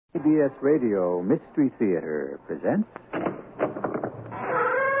CBS Radio Mystery Theater presents...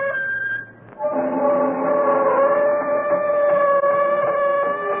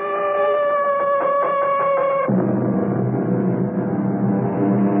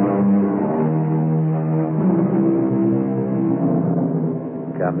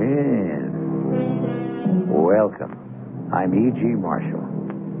 Come in. Welcome. I'm E.G. Marshall.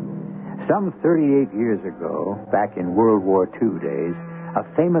 Some 38 years ago, back in World War II days, a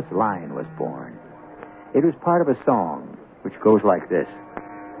famous line was born. It was part of a song which goes like this.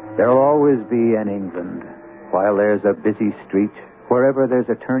 There'll always be an England, while there's a busy street, wherever there's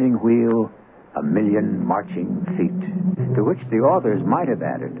a turning wheel, a million marching feet. To which the authors might have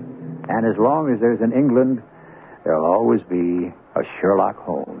added, and as long as there's an England, there'll always be a Sherlock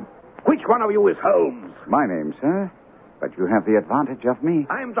Holmes. Which one of you is Holmes? My name, sir. But you have the advantage of me.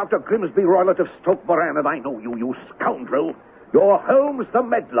 I'm Dr. Grimsby Roylott of Stoke Moran, and I know you, you scoundrel. You're Holmes the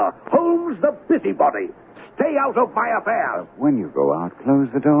meddler, Holmes the busybody. Stay out of my affairs. When you go out, close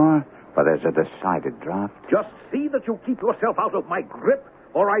the door, for there's a decided draft. Just see that you keep yourself out of my grip,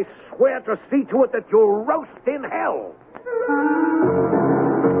 or I swear to see to it that you'll roast in hell.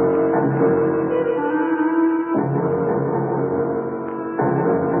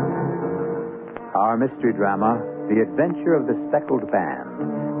 Our mystery drama, The Adventure of the Speckled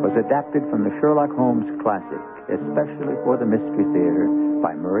Band, was adapted from the Sherlock Holmes classic, especially for the Mystery Theater,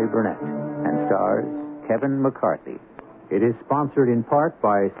 by Murray Burnett, and stars Kevin McCarthy. It is sponsored in part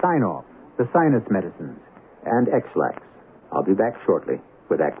by Sign-Off, the sinus medicines, and X-Lax. I'll be back shortly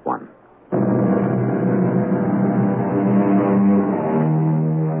with Act One.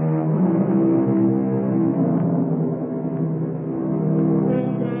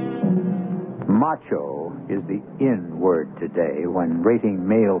 Macho is the in word today when rating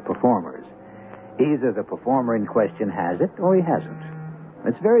male performers. Either the performer in question has it or he hasn't.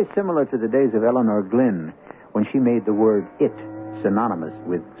 It's very similar to the days of Eleanor Glynn when she made the word it synonymous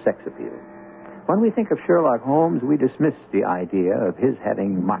with sex appeal. When we think of Sherlock Holmes, we dismiss the idea of his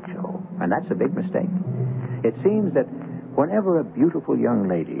having macho, and that's a big mistake. It seems that whenever a beautiful young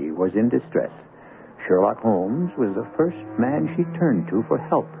lady was in distress, Sherlock Holmes was the first man she turned to for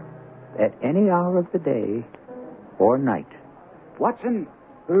help at any hour of the day or night. Watson!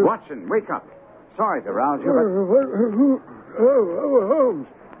 Watson, wake up. Sorry to rouse you, but... Holmes.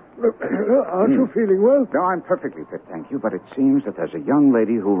 Aren't you feeling well? No, I'm perfectly fit, thank you, but it seems that there's a young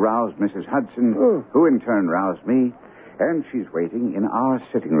lady who roused Mrs. Hudson, who in turn roused me, and she's waiting in our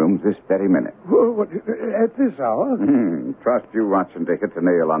sitting room this very minute. What, at this hour? Trust you, Watson, to hit the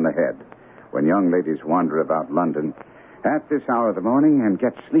nail on the head. When young ladies wander about London at this hour of the morning and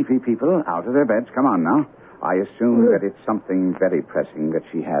get sleepy people out of their beds, come on now, I assume that it's something very pressing that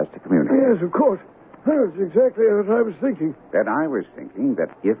she has to communicate. Yes, of course. That's exactly what I was thinking. Then I was thinking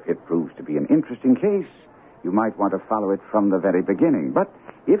that if it proves to be an interesting case, you might want to follow it from the very beginning. But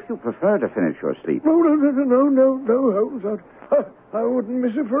if you prefer to finish your sleep... No, Holmes. I wouldn't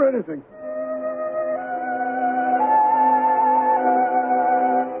miss it for anything.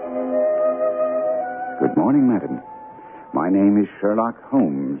 Good morning, madam. My name is Sherlock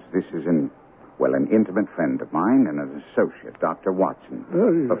Holmes. This is an intimate friend of mine and an associate, Dr. Watson,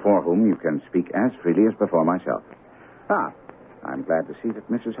 before whom you can speak as freely as before myself. I'm glad to see that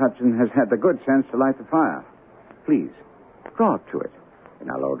Mrs. Hudson has had the good sense to light the fire. Please, draw up to it,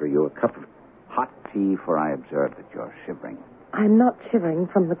 and I'll order you a cup of hot tea, for I observe that you're shivering. I'm not shivering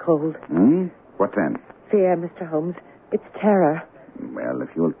from the cold. What then? Fear, Mr. Holmes. It's terror. Well,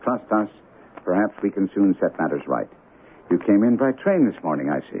 if you'll trust us, perhaps we can soon set matters right. You came in by train this morning,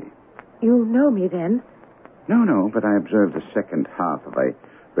 I see. You know me, then? No, but I observed the second half of a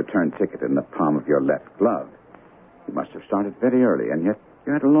return ticket in the palm of your left glove. You must have started very early, and yet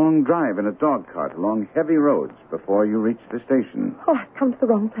you had a long drive in a dog cart along heavy roads before you reached the station. Oh, I've come to the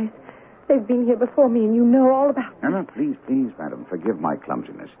wrong place. They've been here before me, and you know all about it. No, please, madam, forgive my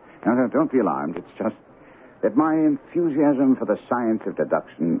clumsiness. No, don't be alarmed. It's just that my enthusiasm for the science of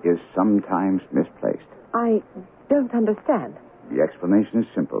deduction is sometimes misplaced. I don't understand. The explanation is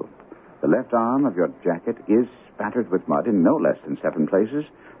simple. The left arm of your jacket is spattered with mud in no less than 7 places.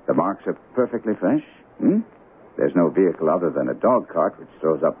 The marks are perfectly fresh. There's no vehicle other than a dog cart which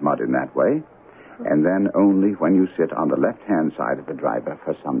throws up mud in that way. And then only when you sit on the left-hand side of the driver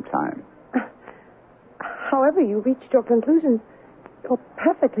for some time. However you reached your conclusions, you're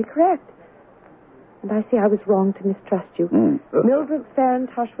perfectly correct. And I see I was wrong to mistrust you. Mildred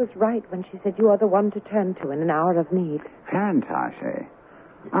Farintosh was right when she said you are the one to turn to in an hour of need. Farintosh, eh?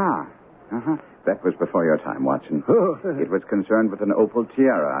 That was before your time, Watson. It was concerned with an opal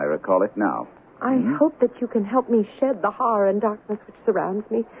tiara, I recall it now. I hope that you can help me shed the horror and darkness which surrounds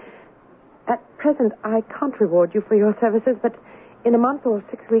me. At present, I can't reward you for your services, but in a month or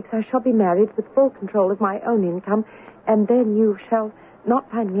 6 weeks I shall be married with full control of my own income, and then you shall not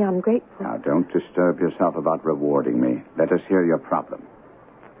find me ungrateful. Now, don't disturb yourself about rewarding me. Let us hear your problem.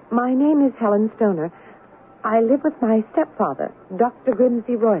 My name is Helen Stoner. I live with my stepfather, Dr.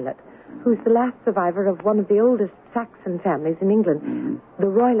 Grimsby Roylott, who's the last survivor of one of the oldest Saxon families in England, the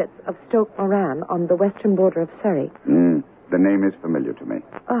Roylotts of Stoke Moran on the western border of Surrey. The name is familiar to me.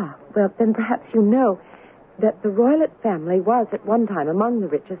 Ah, well, then perhaps you know that the Roylott family was at one time among the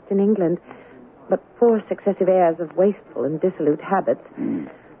richest in England, but 4 successive heirs of wasteful and dissolute habits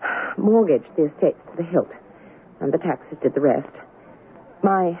mortgaged the estates to the hilt, and the taxes did the rest.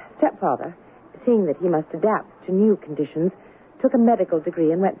 My stepfather, seeing that he must adapt to new conditions, took a medical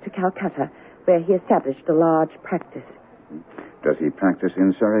degree and went to Calcutta, where he established a large practice. Does he practice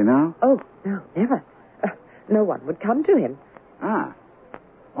in Surrey now? Oh, no, never. No one would come to him. Ah,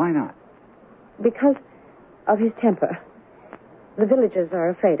 why not? Because of his temper. The villagers are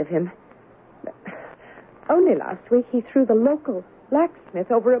afraid of him. Only last week he threw the local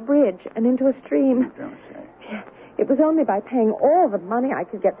blacksmith over a bridge and into a stream. You don't say. It was only by paying all the money I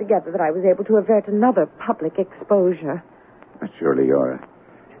could get together that I was able to avert another public exposure. But surely your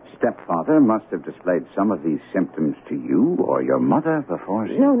stepfather must have displayed some of these symptoms to you or your mother before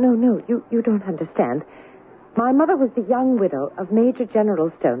she... No. You don't understand. My mother was the young widow of Major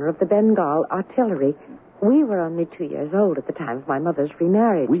General Stoner of the Bengal Artillery. We were only 2 years old at the time of my mother's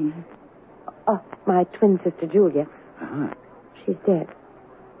remarriage. We? Oh, my twin sister, Julia. Uh-huh. She's dead.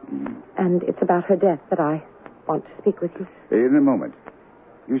 And it's about her death that I want to speak with you. In a moment.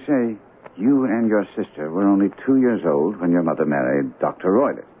 You say you and your sister were only 2 years old when your mother married Dr.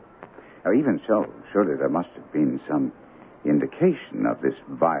 Roylott. Now, even so, surely there must have been some indication of this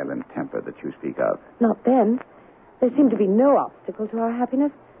violent temper that you speak of. Not then. There seemed to be no obstacle to our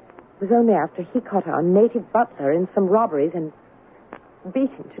happiness. It was only after he caught our native butler in some robberies and beat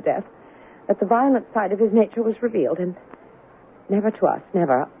him to death that the violent side of his nature was revealed, and never to us,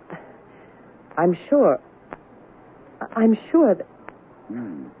 never. I'm sure that...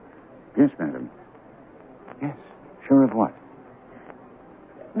 Yes, madam. Yes. Sure of what?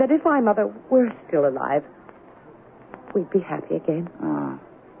 that if my mother were still alive, we'd be happy again. Ah.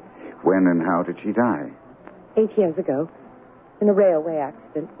 When and how did she die? 8 years ago, in a railway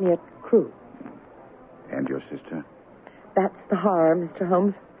accident near Crewe. And your sister? That's the horror, Mr.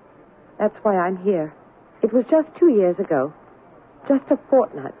 Holmes. That's why I'm here. It was just 2 years ago, just a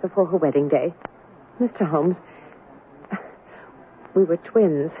fortnight before her wedding day. Mr. Holmes, we were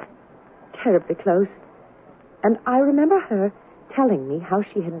twins, terribly close. And I remember her telling me how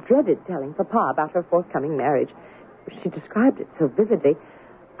she had dreaded telling Papa about her forthcoming marriage. She described it so vividly,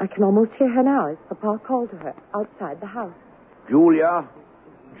 I can almost hear her now as Papa called to her outside the house. Julia?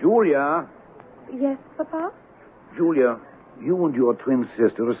 Julia? Yes, Papa? Julia, you and your twin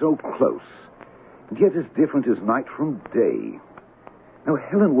sister are so close, and yet as different as night from day. Now,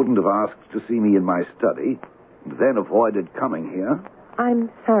 Helen wouldn't have asked to see me in my study, and then avoided coming here. I'm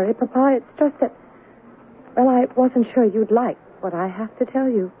sorry, Papa. It's just that, well, I wasn't sure you'd like what I have to tell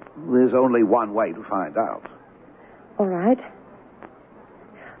you. There's only one way to find out. All right.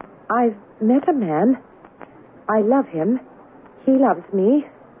 I've met a man. I love him. He loves me,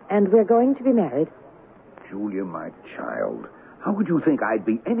 and we're going to be married. Julia, my child, how would you think I'd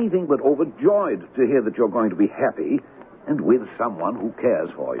be anything but overjoyed to hear that you're going to be happy and with someone who cares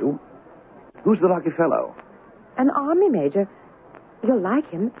for you? Who's the lucky fellow? An army major. You'll like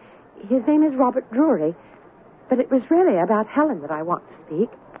him. His name is Robert Drury. But it was really about Helen that I want to speak.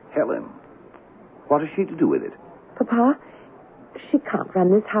 Helen? What has she to do with it? Papa, she can't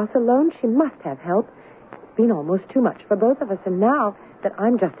run this house alone. She must have help. It's been almost too much for both of us, and now that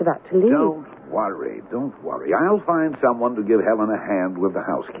I'm just about to leave... Don't worry. I'll find someone to give Helen a hand with the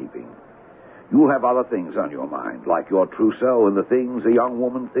housekeeping. You'll have other things on your mind, like your trousseau and the things a young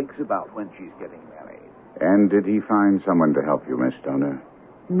woman thinks about when she's getting married. And did he find someone to help you, Miss Stoner?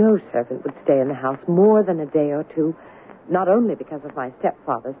 No servant would stay in the house more than a day or two, not only because of my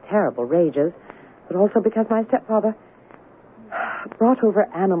stepfather's terrible rages, but also because my stepfather brought over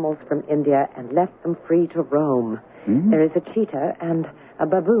animals from India and left them free to roam. There is a cheetah and a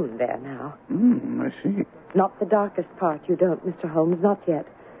baboon there now. I see. Not the darkest part, you don't, Mr. Holmes, not yet.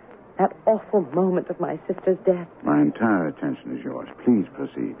 That awful moment of my sister's death. My entire attention is yours. Please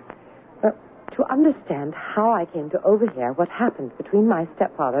proceed. But to understand how I came to overhear what happened between my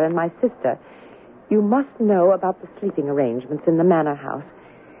stepfather and my sister, you must know about the sleeping arrangements in the manor house.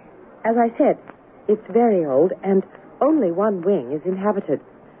 As I said, it's very old, and only one wing is inhabited.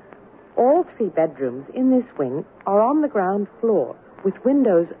 All 3 bedrooms in this wing are on the ground floor, with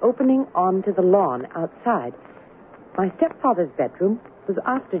windows opening onto the lawn outside. My stepfather's bedroom was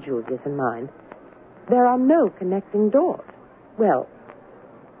after Julia's and mine. There are no connecting doors. Well,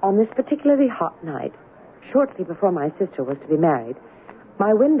 on this particularly hot night, shortly before my sister was to be married,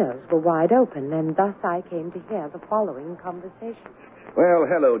 my windows were wide open, and thus I came to hear the following conversation. Well,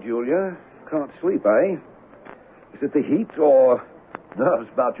 hello, Julia. Can't sleep, eh? Is it the heat or nerves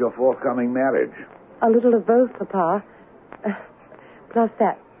about your forthcoming marriage? A little of both, Papa. Plus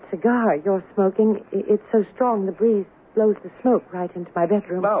that cigar you're smoking. It's so strong the breeze blows the smoke right into my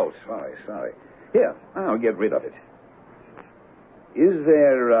bedroom. Oh, sorry. Here, I'll get rid of it. Is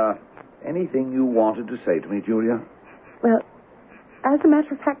there anything you wanted to say to me, Julia? Well, as a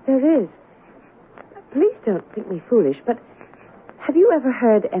matter of fact, there is. Please don't think me foolish, but have you ever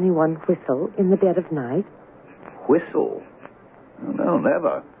heard anyone whistle in the dead of night? Whistle? Oh, no,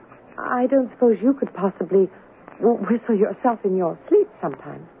 never. I don't suppose you could possibly whistle yourself in your sleep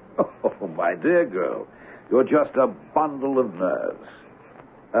sometimes. Oh, my dear girl, you're just a bundle of nerves.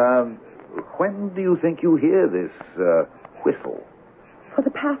 When do you think you hear this whistle? For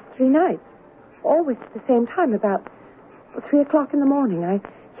the past 3 nights. Always at the same time, about 3 o'clock in the morning. I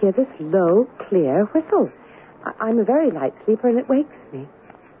hear this low, clear whistle. I'm a very light sleeper, and it wakes me.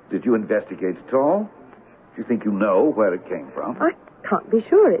 Did you investigate at all? Do you think you know where it came from? I can't be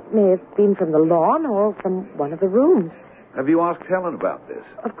sure. It may have been from the lawn or from one of the rooms. Have you asked Helen about this?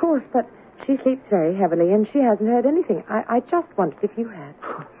 Of course, but she sleeps very heavily, and she hasn't heard anything. I just wondered if you had.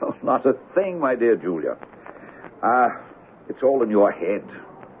 Oh, not a thing, my dear Julia. It's all in your head.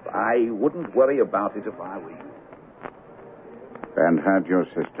 I wouldn't worry about it if I were you. And had your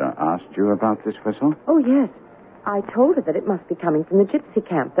sister asked you about this whistle? Oh, yes. I told her that it must be coming from the gypsy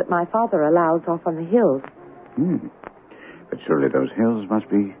camp that my father allows off on the hills. But surely those hills must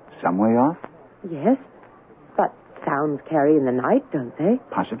be some way off? Yes, but sounds carry in the night, don't they?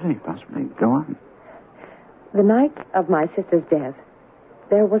 Possibly. Go on. The night of my sister's death,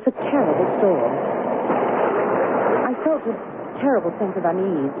 there was a terrible storm. I felt a terrible sense of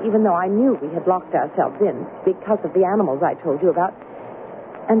unease, even though I knew we had locked ourselves in because of the animals I told you about.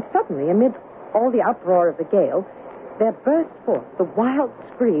 And suddenly, amid all the uproar of the gale, there burst forth the wild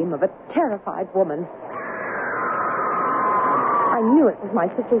scream of a terrified woman. I knew it was my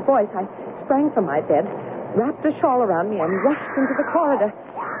sister's voice. I sprang from my bed, wrapped a shawl around me, and rushed into the corridor.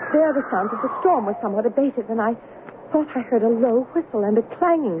 There the sound of the storm was somewhat abated, and I thought I heard a low whistle and a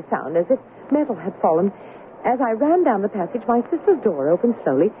clanging sound as if metal had fallen. As I ran down the passage, my sister's door opened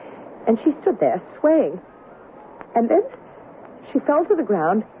slowly, and she stood there, swaying. And then she fell to the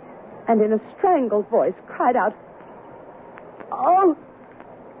ground, and in a strangled voice cried out, "Oh,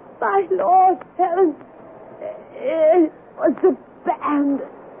 my Lord, Helen, it was the band,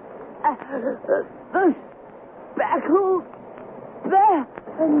 the Speckled band."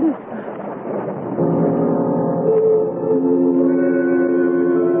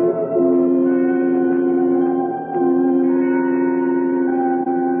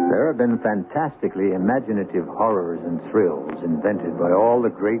 There have been fantastically imaginative horrors and thrills invented by all the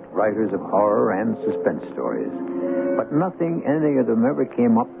great writers of horror and suspense stories. But nothing any of them ever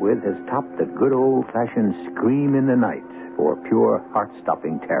came up with has topped the good old-fashioned scream in the night for pure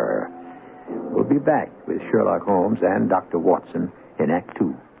heart-stopping terror. We'll be back with Sherlock Holmes and Dr. Watson in Act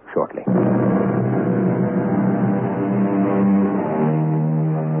 2 shortly.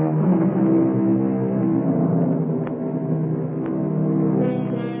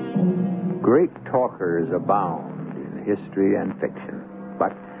 Great talkers abound in history and fiction,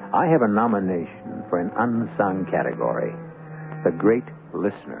 but I have a nomination for an unsung category, the great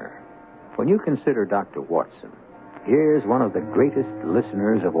listener. When you consider Dr. Watson, here's one of the greatest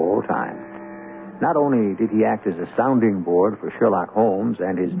listeners of all time. Not only did he act as a sounding board for Sherlock Holmes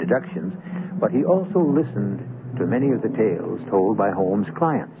and his deductions, but he also listened to many of the tales told by Holmes'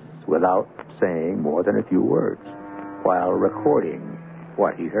 clients without saying more than a few words, while recording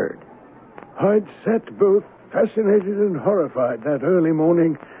what he heard. I'd sat both fascinated and horrified that early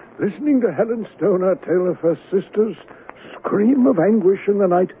morning, listening to Helen Stoner tell of her sister's scream of anguish in the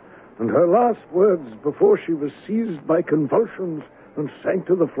night and her last words before she was seized by convulsions and sank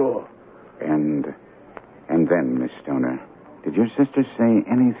to the floor. And then, Miss Stoner, did your sister say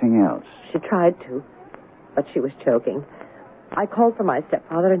anything else? She tried to, but she was choking. I called for my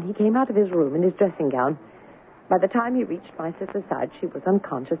stepfather, and he came out of his room in his dressing gown. By the time he reached my sister's side, she was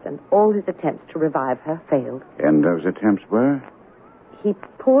unconscious, and all his attempts to revive her failed. And those attempts were? He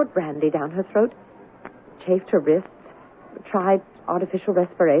poured brandy down her throat, chafed her wrists, tried artificial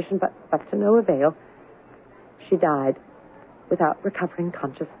respiration, but to no avail. She died without recovering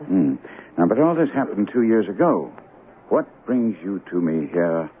consciousness. Now, but all this happened 2 years ago. What brings you to me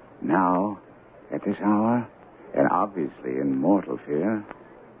here now, at this hour, and obviously in mortal fear?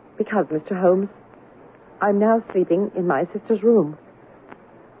 Because, Mr. Holmes, I'm now sleeping in my sister's room.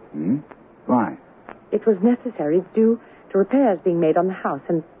 Why? It was necessary due to repairs being made on the house,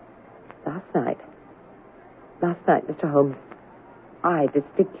 and last night, Mr. Holmes, I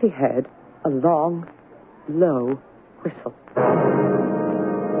distinctly heard a long, low whistle.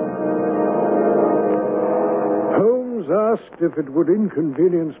 Holmes asked if it would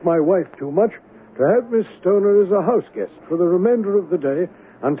inconvenience my wife too much to have Miss Stoner as a house guest for the remainder of the day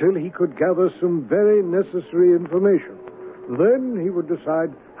until he could gather some very necessary information. Then he would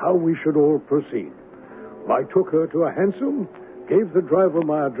decide how we should all proceed. I took her to a hansom, gave the driver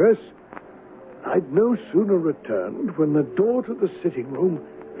my address. I'd no sooner returned when the door to the sitting room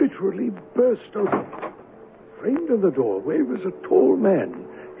literally burst open. Framed in the doorway was a tall man,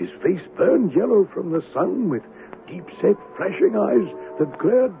 his face burned yellow from the sun, with deep-set, flashing eyes that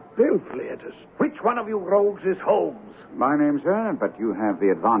glared balefully at us. Which one of you rogues is Holmes? My name's sir, but you have the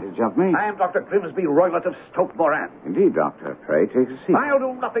advantage of me. I am Dr. Grimsby Roylott of Stoke Moran. Indeed, Doctor. Pray, take a seat. I'll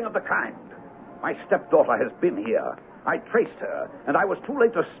do nothing of the kind. My stepdaughter has been here. I traced her, and I was too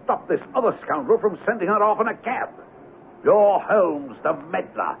late to stop this other scoundrel from sending her off in a cab. You're Holmes, the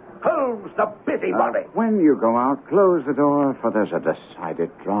meddler. Holmes, the busybody. When you go out, close the door, for there's a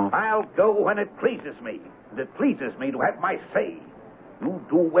decided draught. I'll go when it pleases me, and it pleases me to have my say. You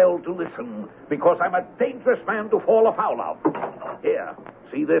do well to listen, because I'm a dangerous man to fall afoul of. Here,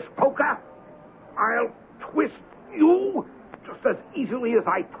 see this poker? I'll twist you just as easily as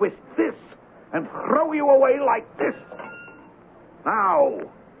I twist this and throw you away like this. Now,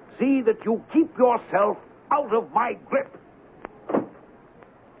 see that you keep yourself out of my grip.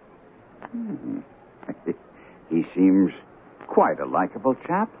 He seems quite a likable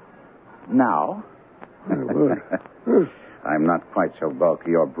chap. Now. I'm not quite so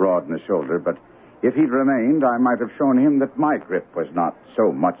bulky or broad in the shoulder, but if he'd remained, I might have shown him that my grip was not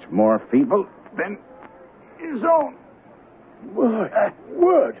so much more feeble than his own. My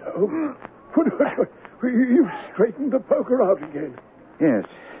word, Holmes. You've straightened the poker out again. Yes.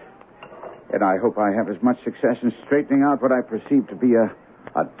 And I hope I have as much success in straightening out what I perceive to be a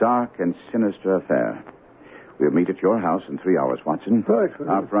dark and sinister affair. We'll meet at your house in 3 hours, Watson. Right.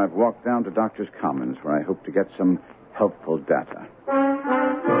 After I've walked down to Doctor's Commons, where I hope to get some helpful data.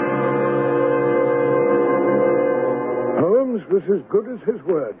 Holmes was as good as his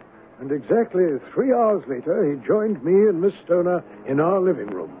word. And exactly 3 hours later, he joined me and Miss Stoner in our living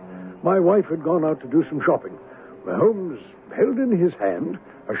room. My wife had gone out to do some shopping. Holmes held in his hand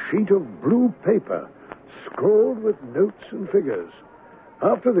a sheet of blue paper, scrawled with notes and figures.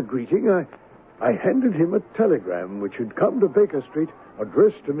 After the greeting, I handed him a telegram which had come to Baker Street,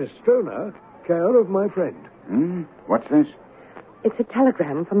 addressed to Miss Stoner, care of my friend. What's this? It's a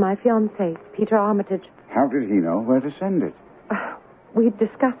telegram from my fiancé, Peter Armitage. How did he know where to send it? We'd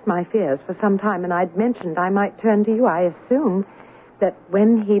discussed my fears for some time, and I'd mentioned I might turn to you. I assume that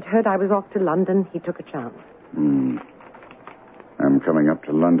when he'd heard I was off to London, he took a chance. I'm coming up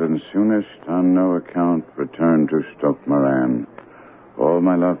to London soonest, on no account return to Stoke Moran. All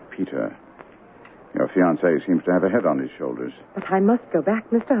my love, Peter. Your fiancé seems to have a head on his shoulders. But I must go back,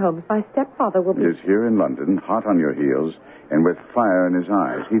 Mr. Holmes. My stepfather will be... He is here in London, hot on your heels, and with fire in his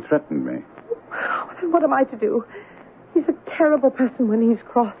eyes. He threatened me. Then what am I to do? He's a terrible person when he's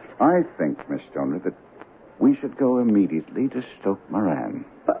crossed. I think, Miss Stoner, that we should go immediately to Stoke Moran.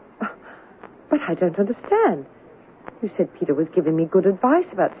 But I don't understand. You said Peter was giving me good advice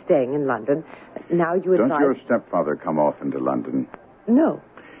about staying in London. Now you advise... Don't your stepfather come off into London? No.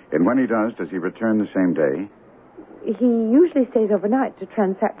 And when he does he return the same day? He usually stays overnight to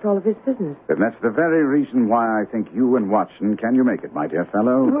transact all of his business. Then that's the very reason why I think you and Watson, can you make it, my dear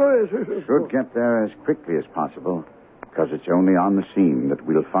fellow? Yes. Should get there as quickly as possible, because it's only on the scene that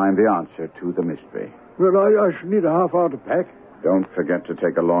we'll find the answer to the mystery. Well, I should need a half hour to pack. Don't forget to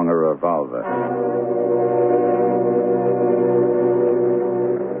take along a revolver.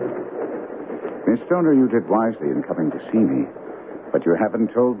 Miss Stoner, you did wisely in coming to see me, but you haven't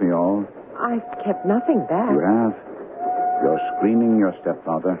told me all. I've kept nothing back. You have. You're screening your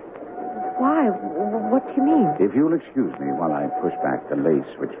stepfather. Why? What do you mean? If you'll excuse me while I push back the lace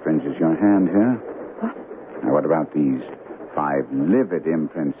which fringes your hand here. What? Now, what about these 5 livid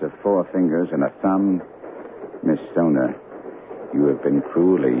imprints of 4 fingers and a thumb? Miss Stoner, you have been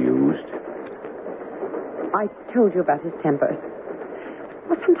cruelly used. I told you about his temper.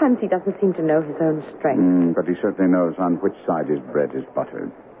 Well, sometimes he doesn't seem to know his own strength. But he certainly knows on which side his bread is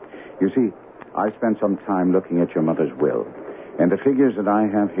buttered. You see, I spent some time looking at your mother's will, And the figures that I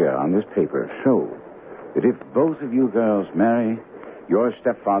have here on this paper show that if both of you girls marry, your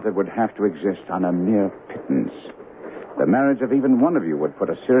stepfather would have to exist on a mere pittance. The marriage of even one of you would put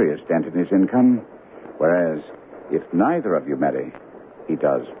a serious dent in his income, whereas if neither of you marry, he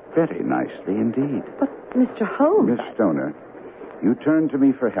does very nicely indeed. But, Mr. Holmes... Miss Stoner, you turn to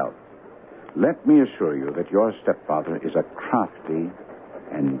me for help. Let me assure you that your stepfather is a crafty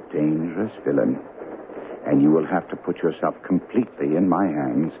and dangerous villain. And you will have to put yourself completely in my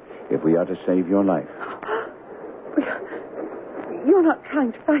hands if we are to save your life. You're not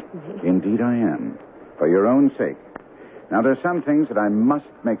trying to frighten me. Indeed I am. For your own sake. Now, there are some things that I must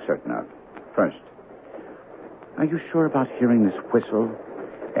make certain of. First, are you sure about hearing this whistle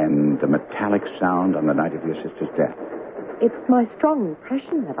and the metallic sound on the night of your sister's death? It's my strong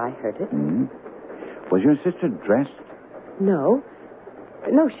impression that I heard it. Mm-hmm. Was your sister dressed? No.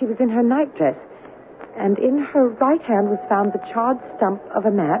 No, she was in her nightdress. And in her right hand was found the charred stump of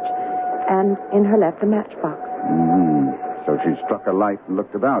a match, and in her left a matchbox. So she struck a light and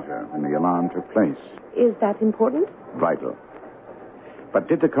looked about her when the alarm took place. Is that important? Vital. But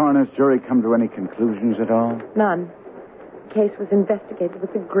did the coroner's jury come to any conclusions at all? None. The case was investigated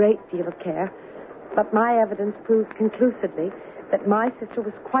with a great deal of care, but my evidence proved conclusively that my sister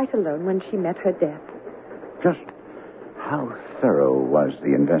was quite alone when she met her death. Just how thorough was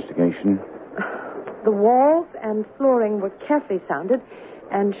the investigation? The walls and flooring were carefully sounded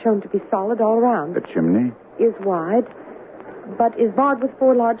and shown to be solid all around. The chimney? Is wide, but is barred with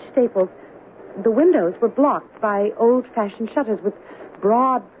 4 large staples. The windows were blocked by old-fashioned shutters with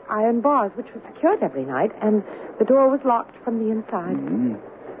broad iron bars, which were secured every night, and the door was locked from the inside.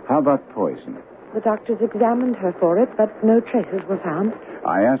 How about poison? The doctors examined her for it, but no traces were found.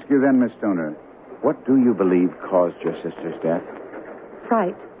 I ask you then, Miss Stoner, what do you believe caused your sister's death?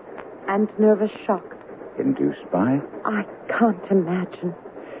 Fright and nervous shock. Induced by? I can't imagine.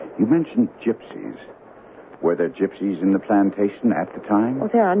 You mentioned gypsies. Were there gypsies in the plantation at the time? Well,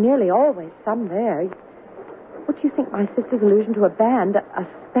 there are nearly always some there. What do you think my sister's allusion to a band, a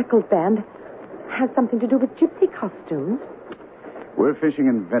speckled band, has something to do with gypsy costumes? We're fishing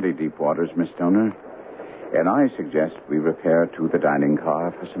in very deep waters, Miss Stoner. And I suggest we repair to the dining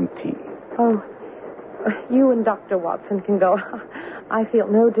car for some tea. Oh, you and Dr. Watson can go. I feel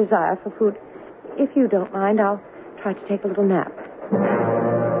no desire for food. If you don't mind, I'll try to take a little nap.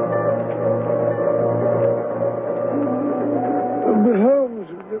 But Holmes,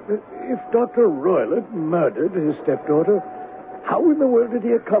 if Dr. Roylott murdered his stepdaughter, how in the world did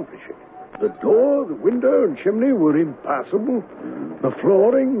he accomplish it? The door, the window, and chimney were impassable. The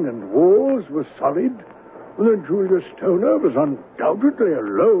flooring and walls were solid. And then Julia Stoner was undoubtedly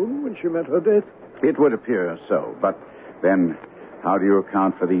alone when she met her death. It would appear so, but then how do you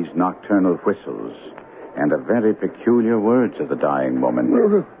account for these nocturnal whistles and the very peculiar words of the dying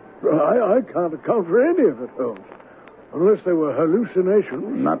woman? I can't account for any of it, Holmes. Unless they were hallucinations.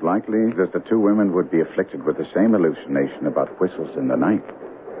 Not likely that the 2 women would be afflicted with the same hallucination about whistles in the night.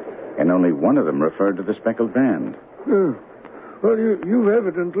 And only one of them referred to the speckled band. Well, you've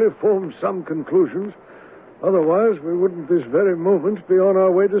evidently formed some conclusions. Otherwise, we wouldn't this very moment be on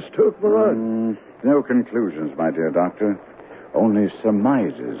our way to Stoke Moran. No conclusions, my dear doctor. Only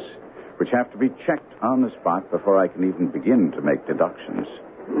surmises, which have to be checked on the spot before I can even begin to make deductions.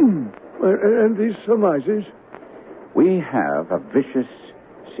 And these surmises? We have a vicious,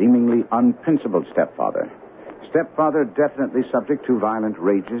 seemingly unprincipled stepfather. Stepfather definitely subject to violent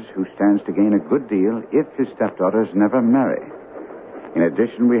rages who stands to gain a good deal if his stepdaughters never marry. In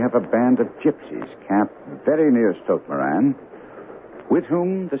addition, we have a band of gypsies camped very near Stoke Moran, with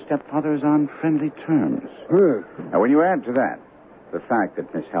whom the stepfather is on friendly terms. Now, when you add to that the fact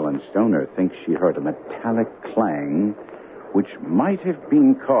that Miss Helen Stoner thinks she heard a metallic clang, which might have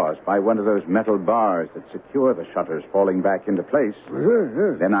been caused by one of those metal bars that secure the shutters falling back into place,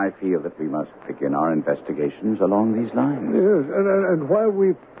 then I feel that we must begin our investigations along these lines. Yes, and while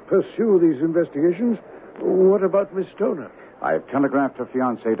we pursue these investigations, what about Miss Stoner? I have telegraphed her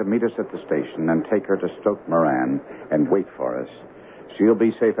fiancé to meet us at the station and take her to Stoke Moran and wait for us. She'll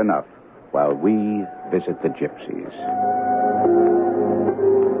be safe enough while we visit the gypsies.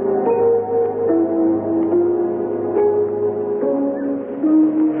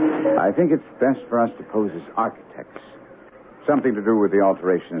 I think it's best for us to pose as architects. Something to do with the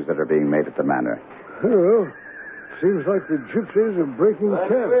alterations that are being made at the manor. Well, seems like the gypsies are breaking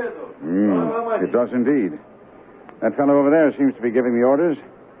camp. It does indeed. That fellow over there seems to be giving the orders.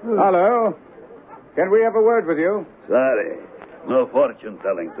 Hello. Can we have a word with you? Sorry. No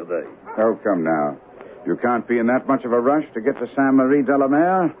fortune-telling today. Oh, come now. You can't be in that much of a rush to get to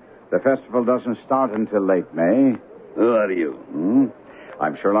Saint-Marie-de-la-Mer. The festival doesn't start until late May. Who are you?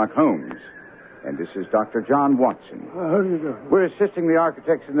 I'm Sherlock Holmes, and this is Dr. John Watson. How do you do? We're assisting the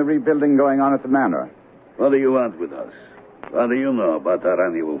architects in the rebuilding going on at the manor. What do you want with us? What do you know about our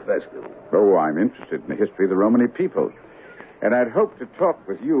annual festival? Oh, I'm interested in the history of the Romany people. And I'd hoped to talk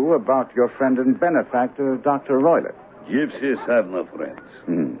with you about your friend and benefactor, Dr. Roylott. Gypsies have no friends.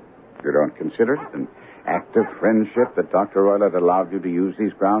 You don't consider it an act of friendship that Dr. Roylott allowed you to use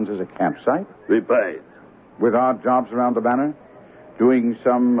these grounds as a campsite? We paid. With odd jobs around the manor? Doing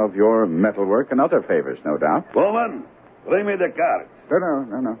some of your metalwork and other favors, no doubt. Woman, bring me the cards.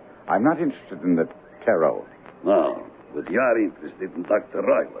 No. I'm not interested in the tarot. No, but you are interested in Dr.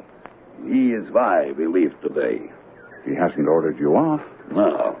 Roylott. He is why we leave today. He hasn't ordered you off.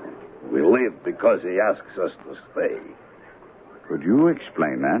 No, we leave because he asks us to stay. Could you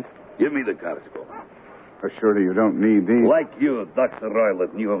explain that? Give me the cards, woman. Surely you don't need these. Like you, Dr.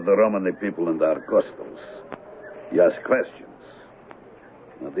 Roylott knew of the Romany people and our customs. He asked questions.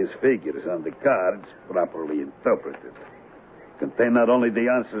 Now, these figures on the cards, properly interpreted, contain not only the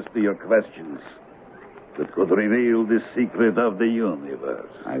answers to your questions, but could reveal the secret of the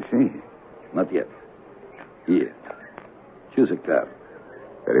universe. I see. Not yet. Here. Choose a card.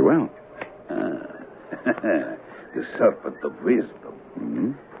 Very well. The Serpent of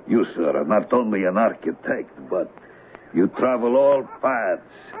Wisdom. You, sir, are not only an architect, but you travel all paths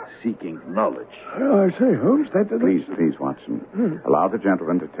seeking knowledge. I say, Holmes, Please, Watson. Allow the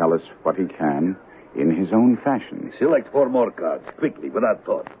gentleman to tell us what he can in his own fashion. Select 4 more cards, quickly, without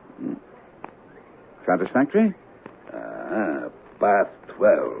thought. Satisfactory? Path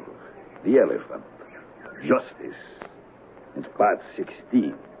 12, the elephant. Justice. And path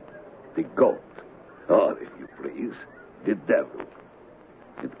 16, the goat. Or, if you please, the devil.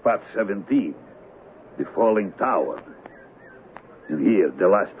 And path 17, the falling tower. And here, the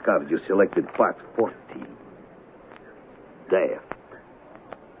last card you selected, path 14. Death.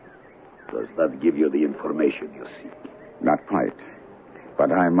 Does that give you the information you seek? Not quite.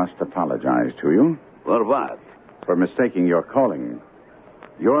 But I must apologize to you. For what? For mistaking your calling.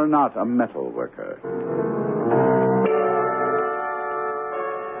 You're not a metal worker.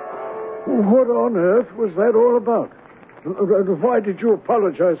 What on earth was that all about? And why did you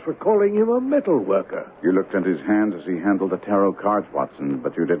apologize for calling him a metal worker? You looked at his hands as he handled the tarot cards, Watson,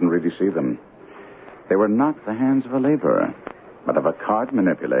 but you didn't really see them. They were not the hands of a laborer, but of a card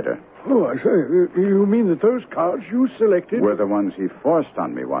manipulator. Oh, I say, you mean that those cards you selected Were the ones he forced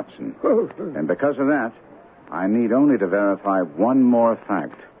on me, Watson. Oh, And because of that, I need only to verify one more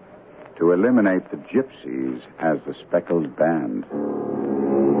fact to eliminate the gypsies as the Speckled band.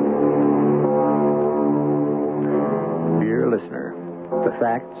 Dear listener, the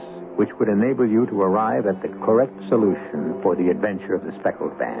facts which would enable you to arrive at the correct solution for the adventure of the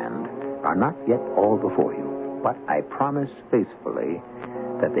Speckled band are not yet all before you, but I promise faithfully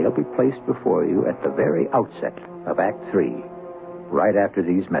that they'll be placed before you at the very outset of Act 3, right after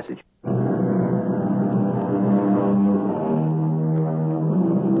these messages.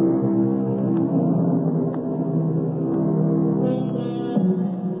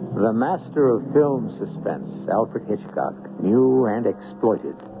 The master of film suspense, Alfred Hitchcock, knew and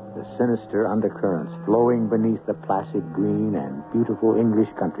exploited the sinister undercurrents flowing beneath the placid green and beautiful English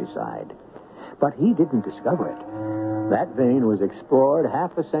countryside. But he didn't discover it. That vein was explored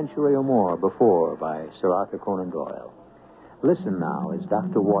half a century or more before by Sir Arthur Conan Doyle. Listen now as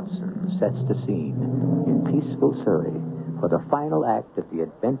Dr. Watson sets the scene in peaceful Surrey for the final act of the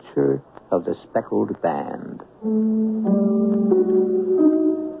adventure of the Speckled band.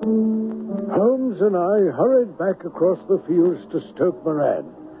 Holmes and I hurried back across the fields to Stoke Moran.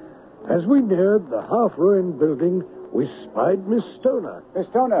 As we neared the half-ruined building, we spied Miss Stoner. Miss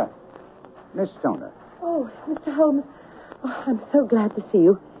Stoner. Miss Stoner. Oh, Mr. Holmes, I'm so glad to see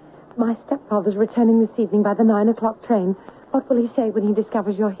you. My stepfather's returning this evening by the 9 o'clock train. What will he say when he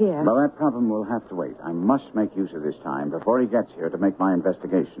discovers you're here? Well, that problem will have to wait. I must make use of this time before he gets here to make my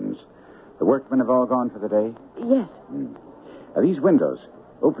investigations. The workmen have all gone for the day? Yes. These windows,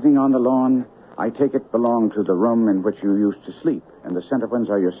 opening on the lawn, I take it belong to the room in which you used to sleep. And the center ones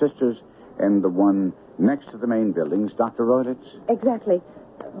are your sister's, and the one next to the main building's Dr. Roylott's? Exactly.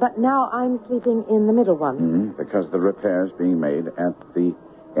 But now I'm sleeping in the middle one. Because the repair's being made at the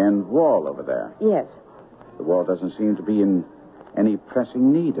end wall over there. Yes. The wall doesn't seem to be in any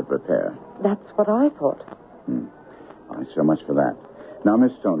pressing need of repair. That's what I thought. All right, so much for that. Now,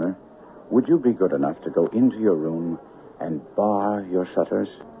 Miss Stoner, would you be good enough to go into your room and bar your shutters?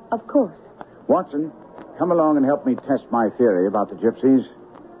 Of course. Watson, come along and help me test my theory about the gypsies.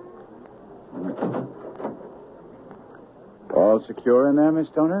 All secure in there, Miss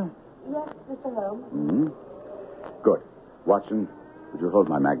Stoner? Yes, Mr. Holmes. Good. Watson, would you hold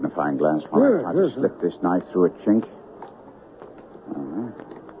my magnifying glass while I try to slip this knife through a chink?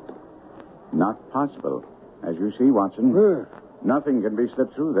 Not possible. As you see, Watson, nothing can be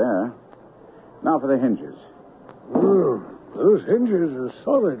slipped through there. Now for the hinges. Those hinges are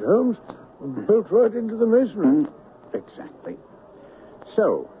solid, Holmes. Built right into the masonry. Exactly.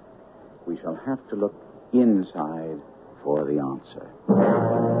 So, we shall have to look inside for the answer.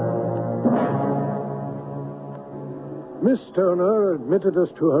 Miss Stoner admitted us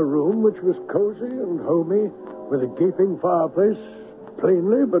to her room, which was cozy and homey, with a gaping fireplace,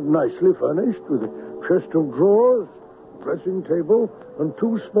 plainly but nicely furnished, with a chest of drawers, dressing table, and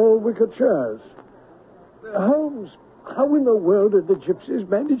 2 small wicker chairs. Holmes, how in the world did the gypsies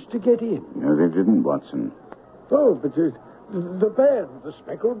manage to get in? No, they didn't, Watson. Oh, but the band, the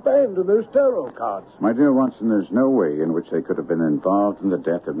Speckled band, and those tarot cards. My dear Watson, there's no way in which they could have been involved in the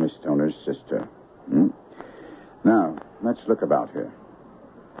death of Miss Stoner's sister. Now, let's look about here.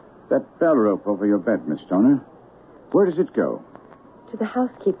 That bell rope over your bed, Miss Stoner, where does it go? To the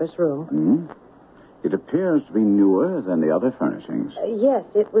housekeeper's room. It appears to be newer than the other furnishings. Yes,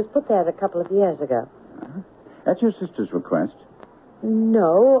 it was put there a couple of years ago. At your sister's request?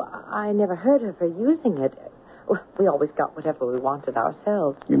 No, I never heard of her using it. We always got whatever we wanted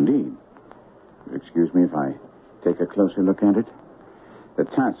ourselves. Indeed. Excuse me if I take a closer look at it. The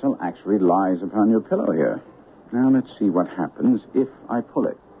tassel actually lies upon your pillow here. Now let's see what happens if I pull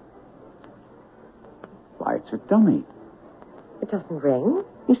it. Why, it's a dummy. It doesn't ring?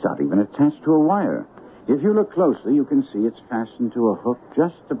 It's not even attached to a wire. If you look closely, you can see it's fastened to a hook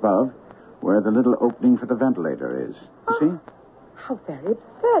just above where the little opening for the ventilator is. You see? How very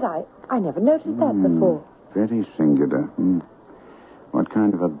absurd. I never noticed that before. Very singular. What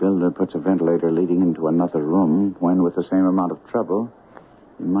kind of a builder puts a ventilator leading into another room when, with the same amount of trouble,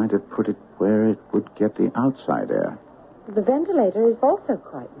 he might have put it where it would get the outside air? The ventilator is also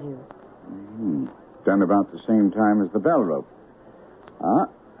quite new. Done about the same time as the bell rope.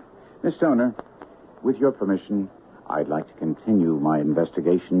 Miss Stoner, with your permission, I'd like to continue my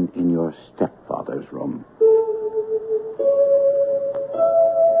investigation in your stepfather's room.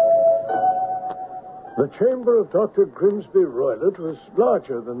 The chamber of Dr. Grimsby Roylott was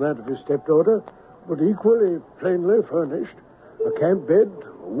larger than that of his stepdaughter, but equally plainly furnished. A camp bed,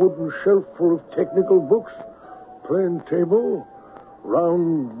 a wooden shelf full of technical books, plain table,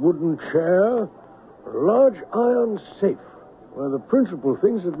 round wooden chair, a large iron safe, where the principal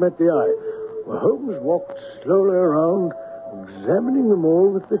things had met the eye. Well, Holmes walked slowly around, examining them all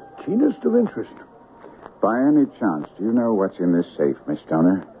with the keenest of interest. By any chance, do you know what's in this safe, Miss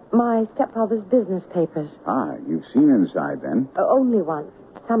Stoner? My stepfather's business papers. You've seen inside, then? Only once,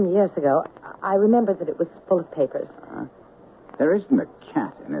 some years ago. I remember that it was full of papers. There isn't a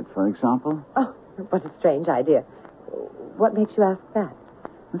cat in it, for example? Oh, what a strange idea. What makes you ask that?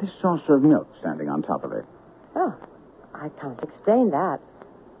 This saucer of milk standing on top of it. Oh, I can't explain that.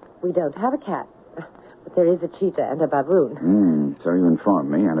 We don't have a cat, but there is a cheetah and a baboon. So you informed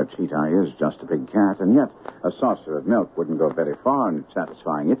me, and a cheetah is just a big cat, and yet a saucer of milk wouldn't go very far in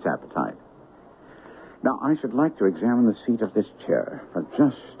satisfying its appetite. Now, I should like to examine the seat of this chair for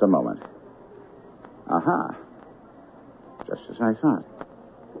just a moment. Aha. Just as I thought.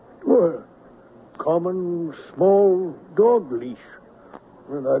 Well, common small dog leash.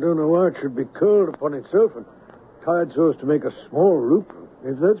 And I don't know why it should be curled upon itself and tied so as to make a small loop,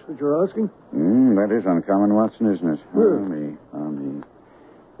 if that's what you're asking. That is uncommon, Watson, isn't it? Yes. Oh, me.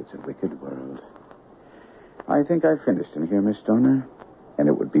 It's a wicked world. I think I've finished in here, Miss Stoner, and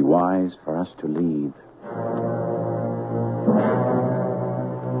it would be wise for us to leave.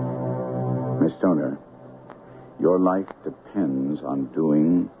 Miss Stoner, your life depends on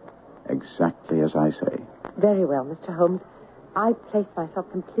doing exactly as I say. Very well, Mr. Holmes. I place myself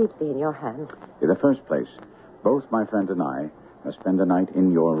completely in your hands. In the first place, both my friend and I must spend the night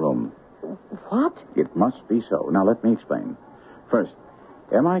in your room. What? It must be so. Now, let me explain. First,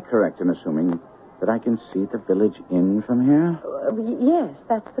 am I correct in assuming that I can see the village inn from here? Yes,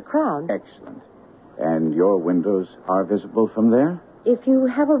 that's the Crown. Excellent. And your windows are visible from there? If you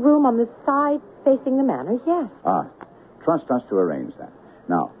have a room on the side facing the manor, yes. Trust us to arrange that.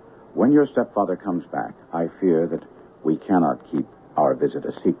 Now, when your stepfather comes back, I fear that we cannot keep our visit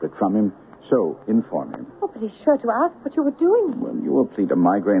a secret from him, so inform him. Oh, but he's sure to ask what you were doing. Well, you will plead a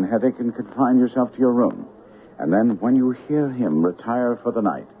migraine headache and confine yourself to your room. And then, when you hear him retire for the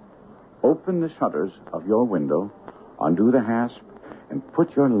night, open the shutters of your window, undo the hasp, and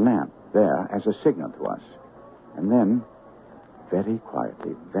put your lamp there as a signal to us. And then, very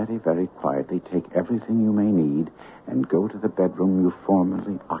quietly, very, very quietly, take everything you may need and go to the bedroom you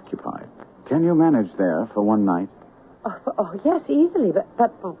formerly occupied. Can you manage there for one night? Oh, yes, easily. But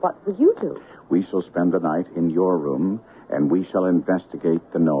what will you do? We shall spend the night in your room, and we shall investigate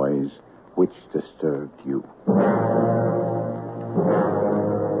the noise which disturbed you.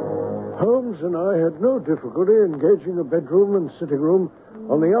 Holmes and I had no difficulty engaging a bedroom and sitting room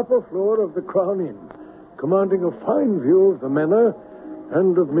on the upper floor of the Crown Inn, commanding a fine view of the manor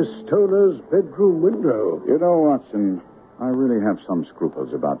and of Miss Stoner's bedroom window. You know, Watson, I really have some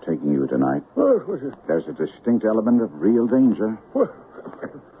scruples about taking you tonight. Well, There's a distinct element of real danger. well,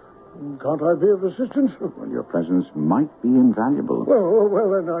 can't I be of assistance? Well, your presence might be invaluable. Well,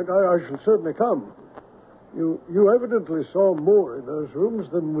 then I shall certainly come. You evidently saw more in those rooms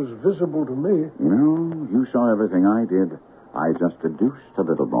than was visible to me. No, you saw everything I did. I just deduced a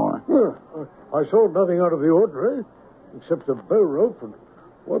little more. Well, I saw nothing out of the ordinary, except a bow rope, and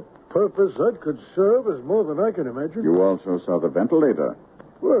what purpose that could serve is more than I can imagine. You also saw the ventilator.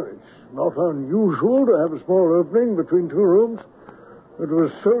 Well, it's not unusual to have a small opening between two rooms. It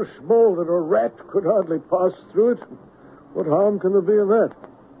was so small that a rat could hardly pass through it. What harm can there be in that?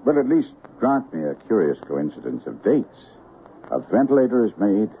 But at least grant me a curious coincidence of dates. A ventilator is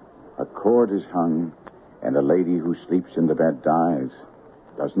made, a cord is hung, and a lady who sleeps in the bed dies.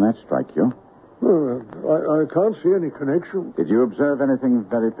 Doesn't that strike you? Well, I can't see any connection. Did you observe anything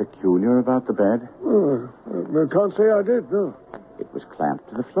very peculiar about the bed? I can't say I did, no. It was clamped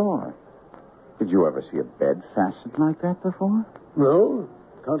to the floor. Did you ever see a bed fastened like that before? No,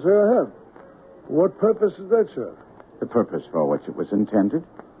 can't say I have. What purpose does that serve? The purpose for which it was intended?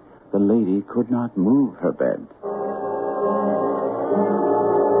 The lady could not move her bed.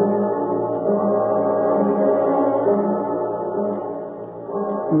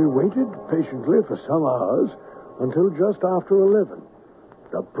 We waited patiently for some hours until just after 11.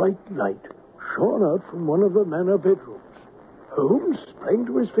 The bright light shone out from one of the manor bedrooms. Holmes sprang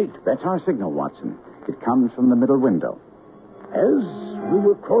to his feet. That's our signal, Watson. It comes from the middle window. As we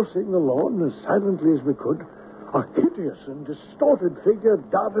were crossing the lawn as silently as we could, a hideous and distorted figure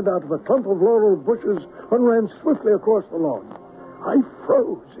darted out of a clump of laurel bushes and ran swiftly across the lawn. I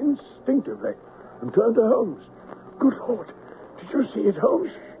froze instinctively and turned to Holmes. Good Lord, did you see it,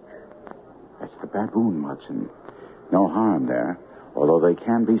 Holmes? That's the baboon, Watson. No harm there, although they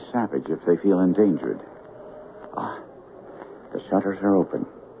can be savage if they feel endangered. The shutters are open.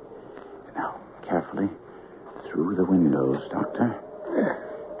 Now, carefully, through the windows, Doctor.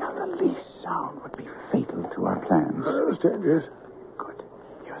 Now, the least sound would be fatal to our plans. I understand, yes. Good.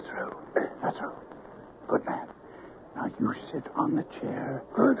 You're through. You're through. Good man. Now, you sit on the chair.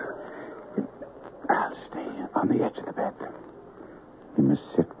 Good. I'll stay on the edge of the bed. You must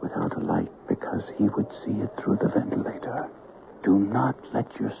sit without a light because he would see it through the ventilator. Do not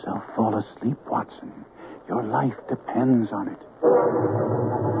let yourself fall asleep, Watson. Your life depends on it.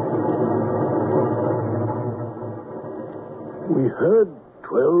 We heard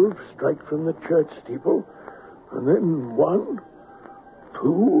 12 strike from the church steeple, and then 1,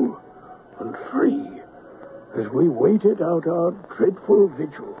 2, and 3, as we waited out our dreadful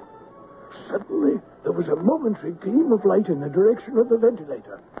vigil. Suddenly, there was a momentary gleam of light in the direction of the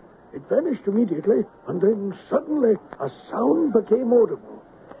ventilator. It vanished immediately, and then suddenly a sound became audible.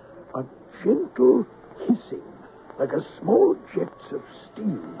 A gentle hissing, like a small jets of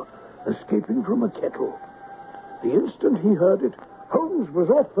steam escaping from a kettle. The instant he heard it, Holmes was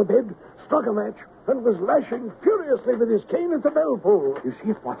off the bed, struck a match, and was lashing furiously with his cane at the bell pull. You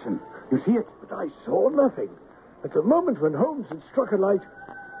see it, Watson? You see it? But I saw nothing. At the moment when Holmes had struck a light,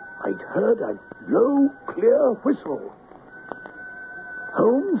 I'd heard a low, clear whistle.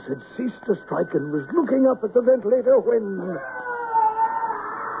 Holmes had ceased to strike and was looking up at the ventilator when...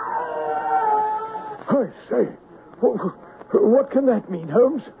 I say, what can that mean,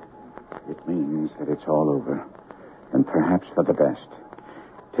 Holmes? It means that it's all over, and perhaps for the best.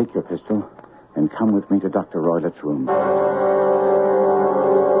 Take your pistol and come with me to Dr. Roylett's room.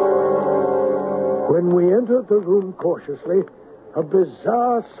 When we entered the room cautiously, a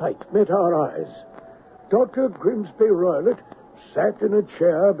bizarre sight met our eyes. Dr. Grimsby Roylett sat in a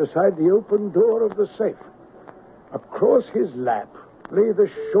chair beside the open door of the safe. Across his lap lay the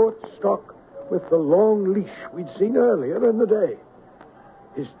short stock with the long leash we'd seen earlier in the day.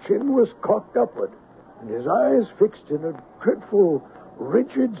 His chin was cocked upward, and his eyes fixed in a dreadful,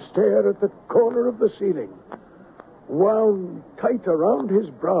 rigid stare at the corner of the ceiling. Wound tight around his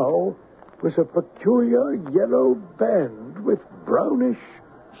brow was a peculiar yellow band with brownish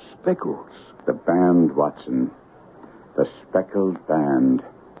speckles. The band, Watson. The speckled band.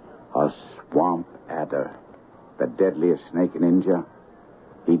 A swamp adder. The deadliest snake in India.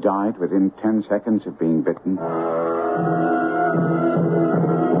 He died within 10 seconds of being bitten.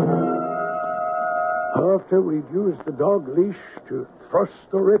 Our after we'd used the dog leash to thrust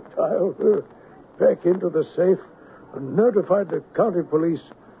the reptile back into the safe and notified the county police,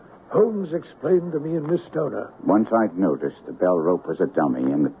 Holmes explained to me and Miss Stoner. Once I'd noticed the bell rope was a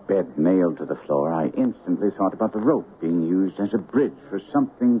dummy and the bed nailed to the floor, I instantly thought about the rope being used as a bridge for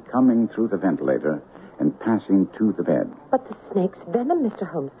something coming through the ventilator and passing to the bed. But the snake's venom, Mr.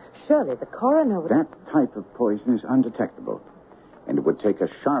 Holmes. Surely the coroner would... That type of poison is undetectable, and it would take a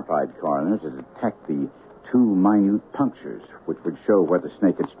sharp-eyed coroner to detect the 2 minute punctures, which would show where the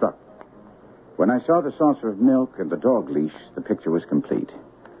snake had struck. When I saw the saucer of milk and the dog leash, the picture was complete.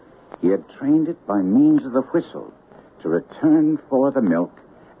 He had trained it by means of the whistle to return for the milk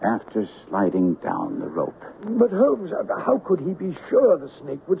after sliding down the rope. But Holmes, how could he be sure the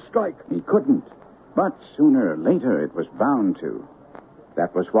snake would strike? He couldn't, but sooner or later it was bound to.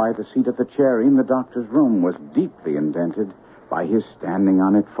 That was why the seat of the chair in the doctor's room was deeply indented by his standing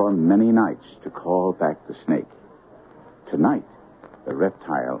on it for many nights to call back the snake. Tonight, the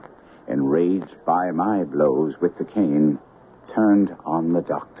reptile, enraged by my blows with the cane, turned on the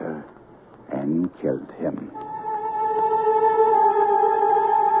doctor and killed him.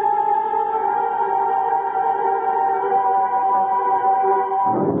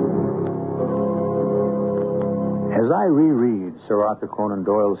 As I reread Sir Arthur Conan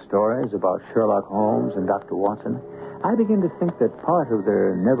Doyle's stories about Sherlock Holmes and Dr. Watson, I begin to think that part of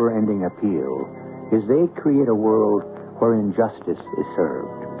their never-ending appeal is they create a world wherein justice is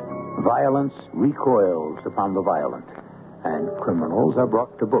served. Violence recoils upon the violent, and criminals are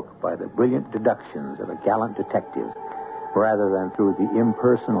brought to book by the brilliant deductions of a gallant detective rather than through the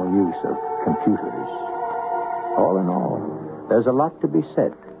impersonal use of computers. All in all, there's a lot to be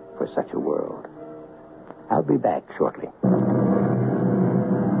said for such a world. I'll be back shortly.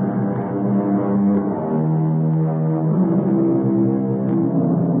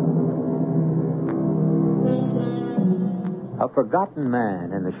 A forgotten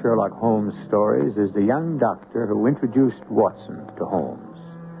man in the Sherlock Holmes stories is the young doctor who introduced Watson to Holmes.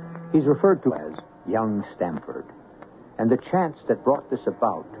 He's referred to as young Stamford. And the chance that brought this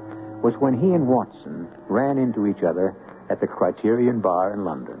about was when he and Watson ran into each other at the Criterion Bar in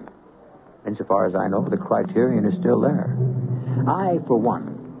London. Insofar as I know, the Criterion is still there. I, for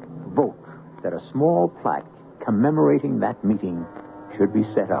one, vote that a small plaque commemorating that meeting should be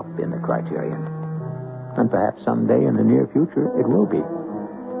set up in the Criterion. And perhaps someday in the near future, it will be.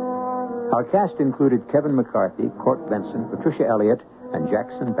 Our cast included Kevin McCarthy, Court Benson, Patricia Elliott, and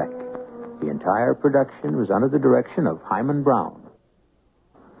Jackson Beck. The entire production was under the direction of Hyman Brown.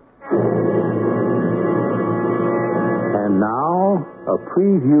 And now, a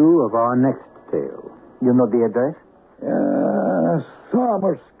preview of our next tale. You know the address?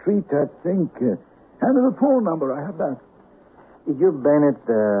 Summer Street, I think. And the phone number, I have that. You've been at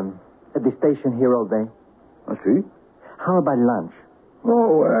the station here all day? I see. How about lunch?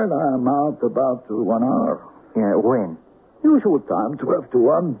 Oh, well, I'm out about 1 hour. Yeah, when? Usual time, 12 to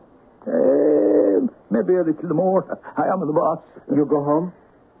 1. Maybe a little more. I am the boss. You go home?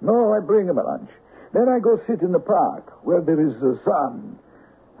 No, I bring him a lunch. Then I go sit in the park where there is sun.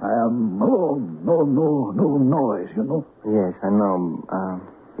 I am alone. No noise, you know. Yes, I know.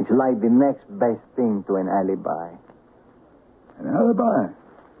 It's like the next best thing to an alibi. An alibi?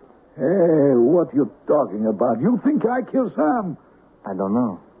 Hey, what you talking about? You think I killed Sam? I don't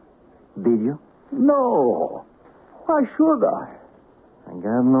know. Did you? No. Why should I? I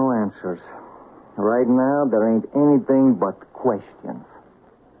got no answers. Right now, there ain't anything but questions.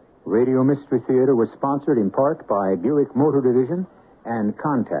 Radio Mystery Theater was sponsored in part by Buick Motor Division and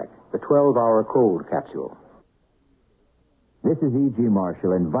Contact, the 12-hour cold capsule. This is E.G.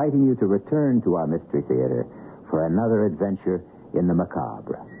 Marshall inviting you to return to our Mystery Theater for another adventure in the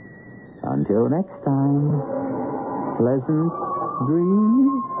macabre. Until next time, pleasant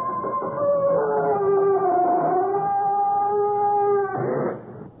dreams.